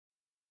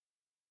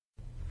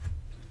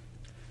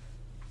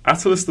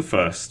Attalus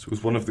I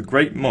was one of the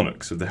great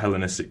monarchs of the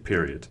Hellenistic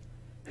period.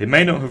 He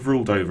may not have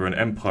ruled over an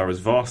empire as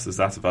vast as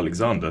that of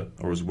Alexander,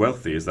 or as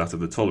wealthy as that of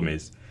the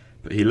Ptolemies,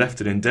 but he left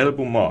an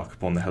indelible mark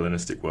upon the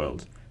Hellenistic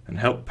world, and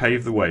helped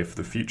pave the way for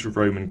the future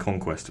Roman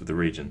conquest of the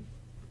region.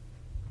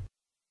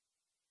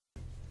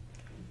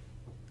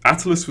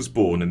 Attalus was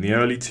born in the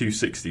early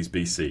 260s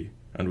BC,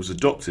 and was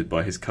adopted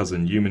by his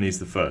cousin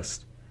Eumenes I.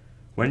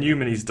 When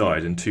Eumenes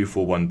died in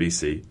 241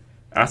 BC,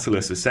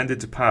 Attalus ascended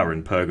to power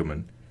in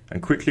Pergamon,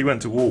 and quickly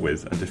went to war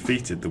with and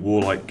defeated the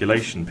warlike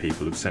Galatian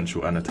people of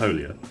central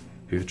Anatolia,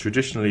 who had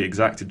traditionally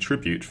exacted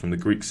tribute from the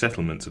Greek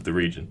settlements of the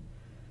region.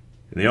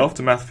 In the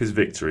aftermath of his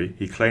victory,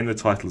 he claimed the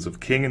titles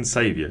of King and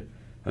Saviour,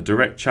 a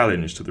direct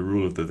challenge to the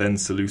rule of the then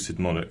Seleucid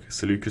monarch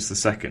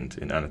Seleucus II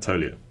in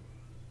Anatolia.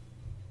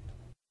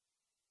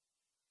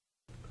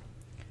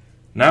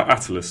 Now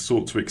Attalus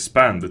sought to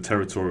expand the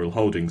territorial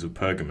holdings of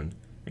Pergamon,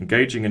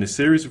 engaging in a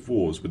series of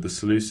wars with the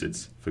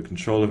Seleucids for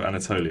control of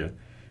Anatolia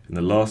in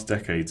the last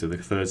decades of the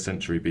 3rd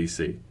century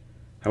BC.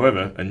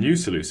 However, a new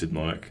Seleucid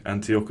monarch,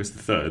 Antiochus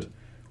III,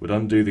 would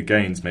undo the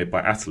gains made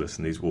by Attalus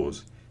in these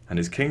wars, and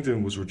his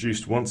kingdom was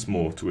reduced once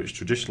more to its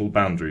traditional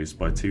boundaries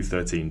by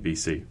 213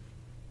 BC.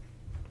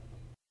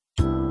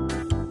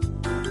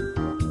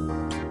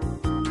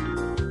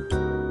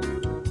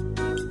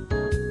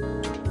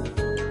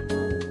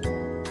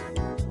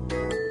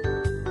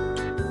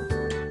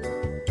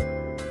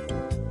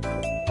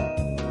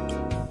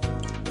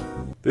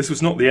 This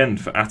was not the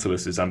end for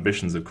Attalus'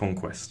 ambitions of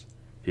conquest.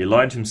 He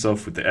aligned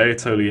himself with the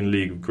Aetolian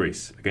League of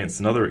Greece against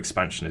another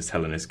expansionist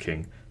Hellenist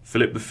king,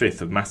 Philip V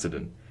of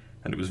Macedon,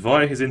 and it was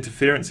via his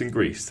interference in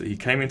Greece that he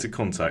came into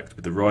contact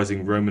with the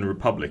rising Roman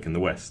Republic in the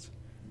west.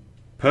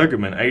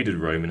 Pergamon aided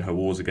Rome in her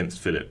wars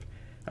against Philip,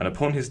 and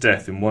upon his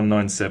death in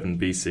 197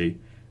 BC,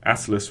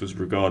 Attalus was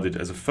regarded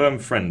as a firm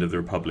friend of the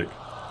Republic.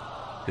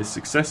 His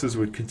successors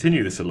would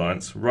continue this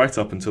alliance right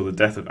up until the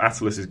death of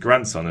Attalus'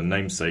 grandson and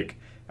namesake,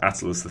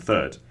 Attalus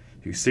III,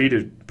 who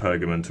ceded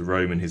Pergamon to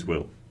Rome in his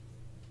will.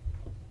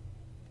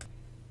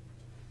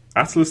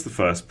 Attalus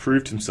I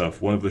proved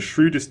himself one of the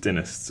shrewdest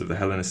dynasts of the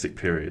Hellenistic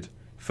period,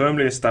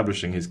 firmly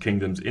establishing his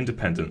kingdom's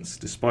independence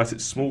despite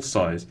its small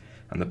size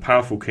and the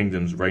powerful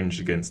kingdoms ranged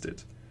against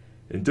it.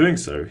 In doing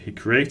so, he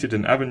created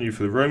an avenue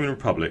for the Roman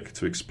Republic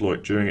to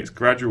exploit during its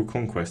gradual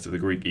conquest of the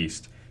Greek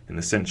East in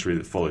the century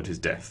that followed his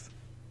death.